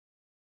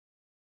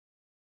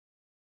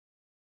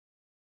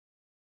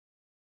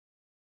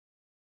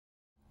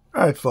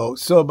All right,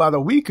 folks. So about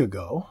a week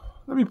ago,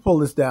 let me pull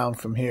this down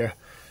from here.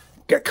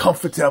 Get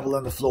comfortable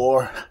on the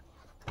floor.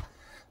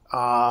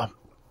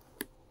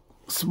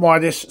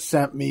 Smartish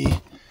sent me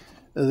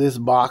this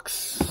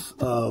box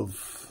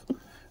of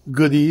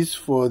goodies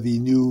for the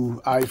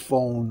new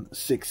iPhone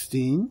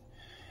 16.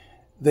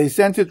 They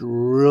sent it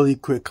really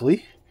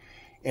quickly,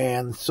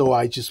 and so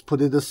I just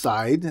put it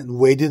aside and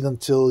waited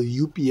until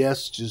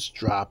UPS just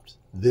dropped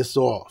this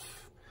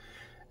off.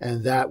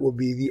 And that will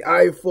be the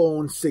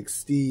iPhone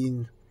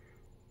 16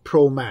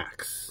 Pro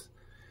Max.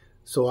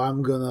 So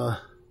I'm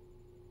gonna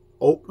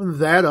open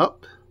that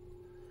up,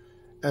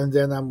 and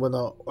then I'm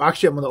gonna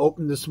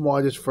open the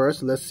Smartish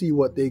first. Let's see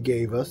what they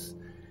gave us,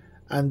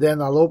 and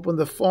then I'll open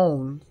the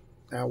phone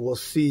and we'll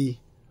see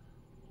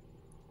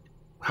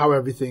how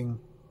everything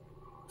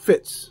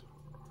fits.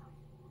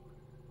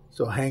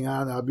 So hang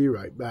on, I'll be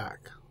right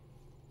back.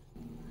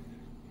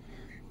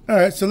 All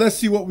right, so let's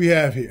see what we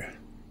have here.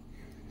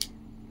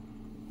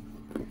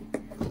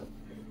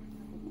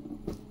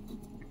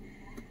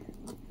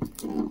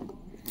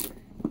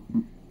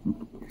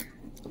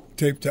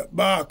 Taped up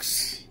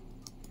box.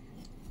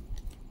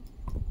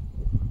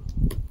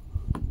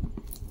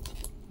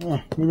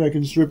 Oh, maybe I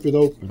can strip it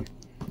open.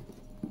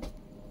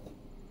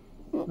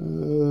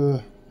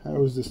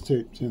 How is this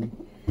taped in?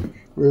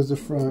 Where's the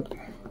front?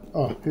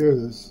 Oh, here it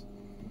is.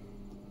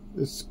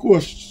 It's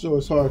squished, so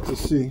it's hard to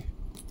see.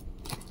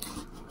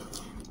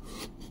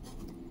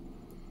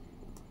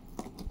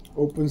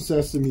 Open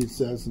sesame, it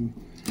says, and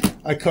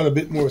I cut a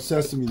bit more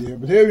sesame there,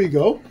 but here we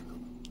go.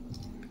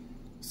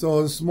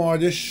 So the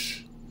Smartish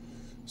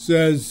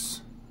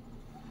says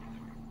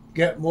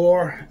get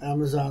more,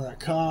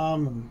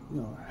 Amazon.com,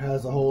 and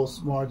has a whole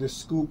Smartish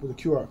scoop with a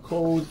QR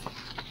code.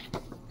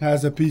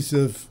 Has a piece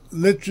of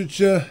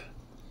literature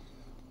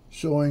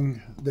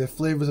showing the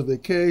flavors of the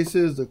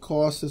cases. The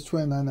cost is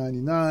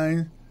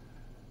 $29.99.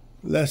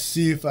 Let's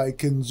see if I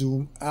can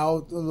zoom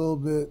out a little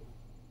bit.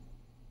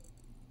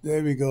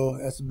 There we go.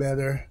 That's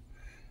better.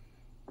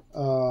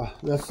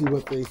 Let's see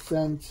what they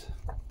sent.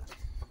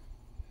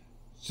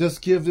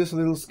 Just give this a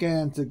little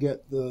scan to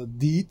get the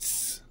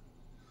deets.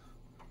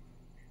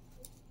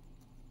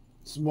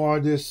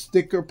 Smartish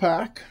sticker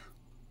pack.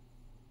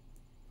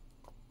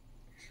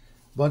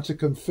 Bunch of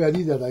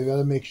confetti that I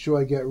gotta make sure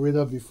I get rid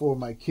of before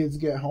my kids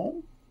get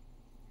home.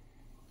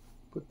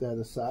 Put that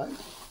aside.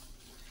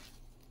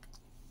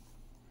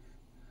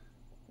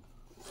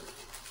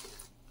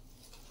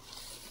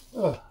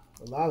 A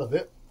lot of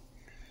it.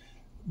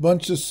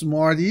 Bunch of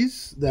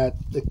Smarties that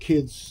the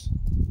kids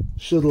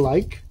should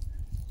like.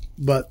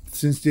 But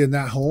since they're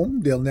not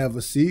home, they'll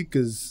never see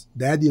because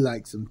Daddy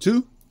likes them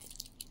too.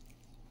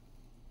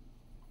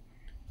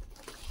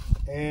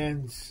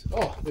 And,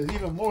 oh, there's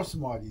even more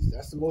Smarties.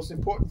 That's the most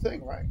important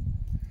thing, right?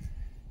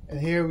 And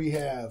here we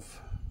have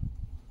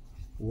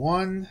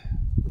one,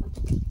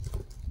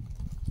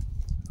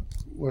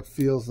 what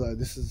feels like,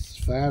 this is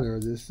fatter.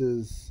 This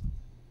is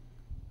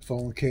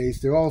phone case.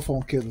 They're all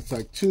phone case. It's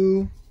like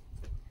 2,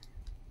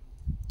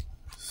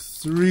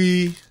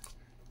 3,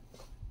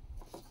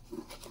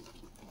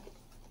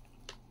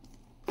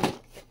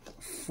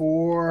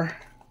 4,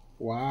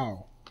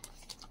 wow,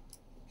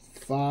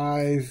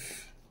 5,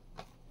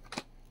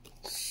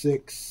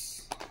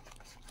 6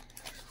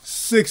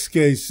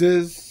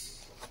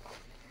 cases,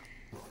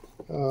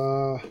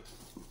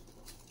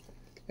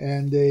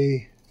 and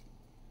a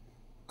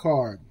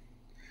card.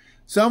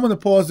 So I'm going to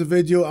pause the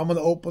video. I'm going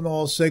to open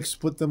all 6,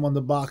 put them on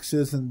the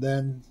boxes, and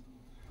then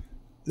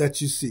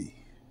let you see.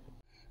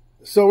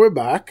 So we're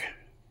back,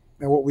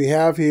 and what we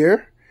have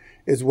here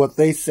is what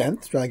they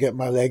sent. Trying to get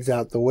my legs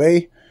out the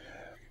way.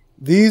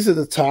 These are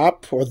the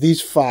top, or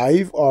these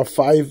 5 are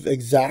 5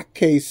 exact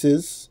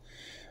cases,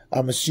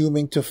 I'm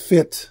assuming, to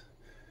fit.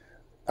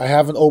 I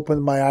haven't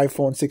opened my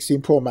iPhone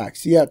 16 Pro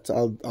Max yet.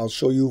 I'll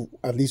show you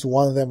at least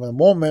one of them in a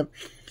moment.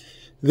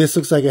 This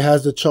looks like it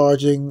has the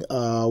charging,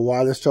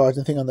 wireless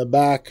charging thing on the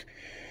back,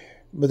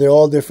 but they're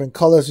all different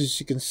colors, as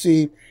you can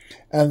see.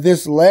 And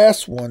this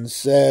last one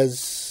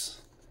says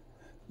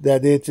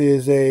that it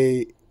is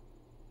a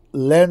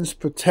lens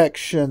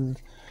protection,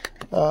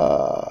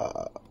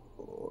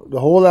 the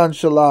whole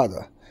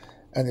enchilada,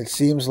 and it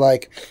seems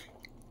like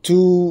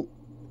 2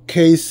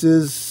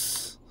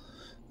 cases.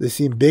 They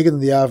seem bigger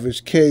than the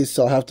average case,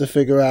 so I'll have to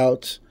figure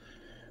out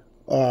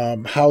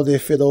how they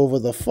fit over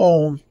the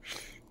phone.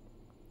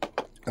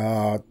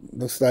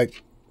 Looks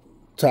like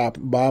top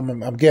and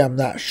bottom. Again, I'm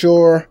not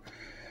sure,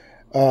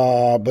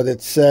 but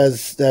it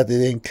says that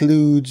it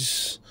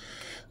includes,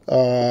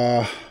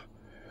 let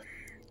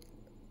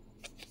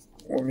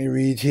me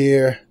read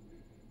here,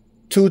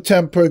 2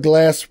 tempered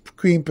glass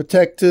screen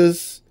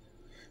protectors,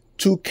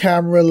 2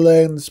 camera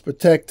lens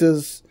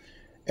protectors,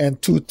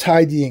 and 2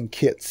 tidying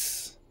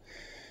kits.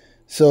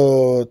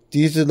 So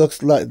these, it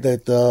looks like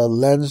that the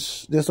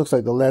lens, this looks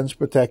like the lens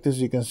protectors.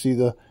 You can see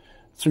the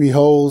 3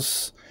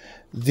 holes.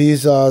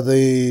 These are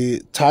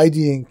the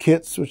tidying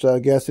kits, which I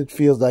guess it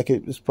feels like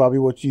it is probably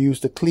what you use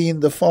to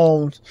clean the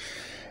phone.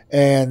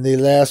 And the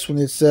last one,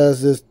 it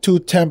says, is 2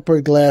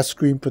 tempered glass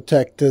screen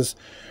protectors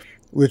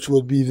which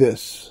would be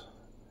this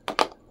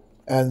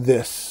and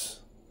this.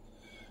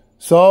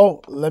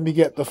 So let me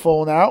get the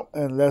phone out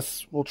and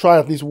we'll try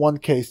at least one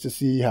case to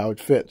see how it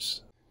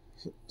fits.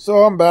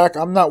 So I'm back.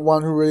 I'm not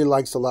one who really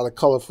likes a lot of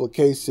colorful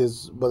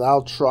cases, but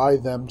I'll try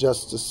them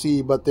just to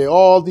see. But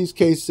all these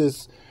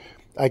cases,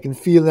 I can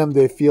feel them.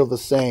 They feel the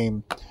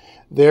same.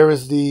 There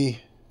is the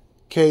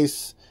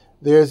case.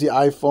 There's the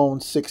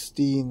iPhone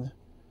 16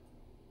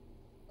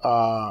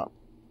 Pro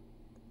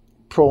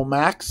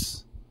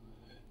Max.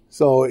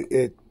 So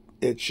it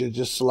should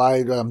just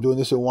slide. I'm doing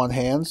this in one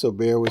hand, so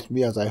bear with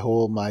me as I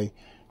hold my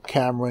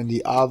camera in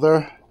the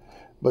other.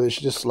 But it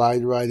should just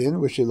slide right in,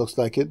 which it looks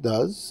like it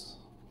does.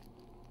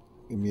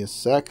 Give me a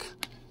sec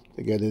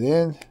to get it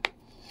in.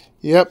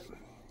 Yep,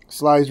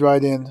 slides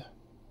right in.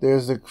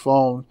 There's the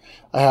phone.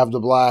 I have the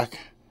black.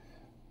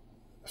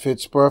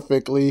 Fits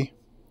perfectly.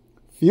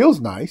 Feels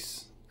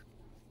nice.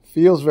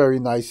 Feels very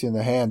nice in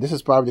the hand. This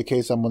is probably the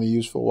case I'm going to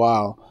use for a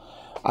while.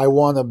 I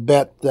want to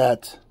bet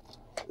that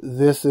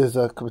this is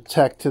a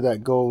protector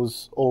that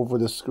goes over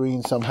the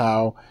screen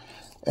somehow.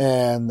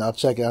 And I'll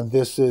check it out.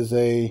 This is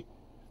a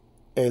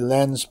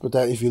lens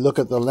protector. If you look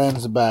at the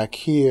lens back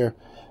here,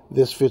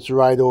 this fits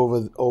right over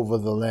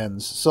the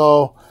lens.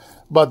 So,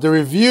 but the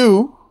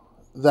review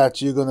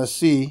that you're going to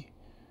see,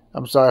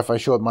 I'm sorry if I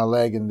showed my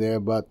leg in there,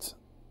 but,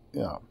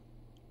 you know,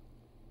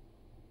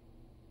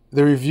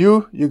 the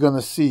review you're going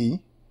to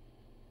see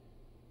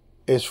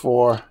is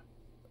for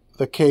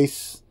the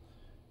case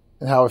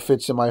and how it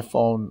fits in my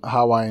phone,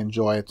 how I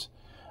enjoy it.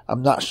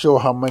 I'm not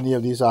sure how many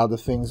of these other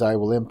things I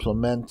will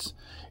implement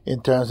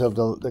in terms of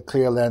the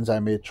clear lens. I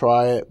may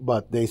try it,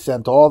 but they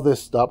sent all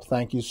this stuff.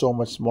 Thank you so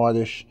much,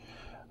 Smartish.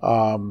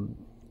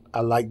 I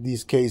like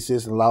these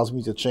cases. It allows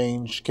me to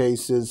change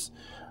cases.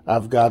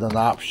 I've got an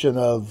option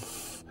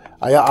of,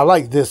 I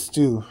like this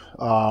too.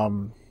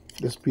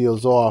 This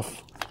peels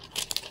off.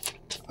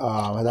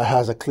 And that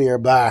has a clear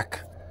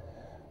back.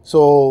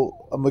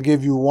 So I'm gonna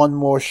give you one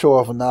more show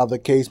of another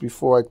case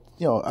before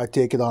I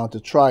take it on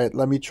to try it.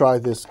 Let me try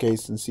this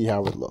case and see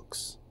how it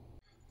looks.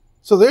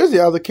 So there's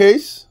the other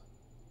case.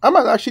 I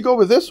might actually go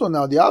with this one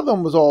now. The other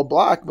one was all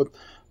black, but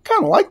I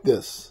kind of like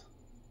this.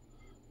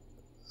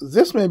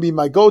 This may be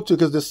my go-to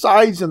because the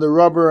sides and the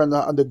rubber and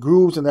the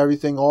grooves and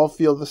everything all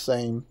feel the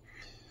same.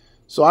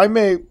 So I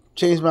may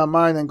change my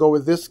mind and go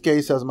with this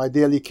case as my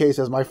daily case,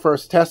 as my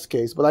first test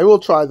case. But I will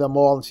try them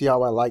all and see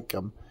how I like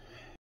them.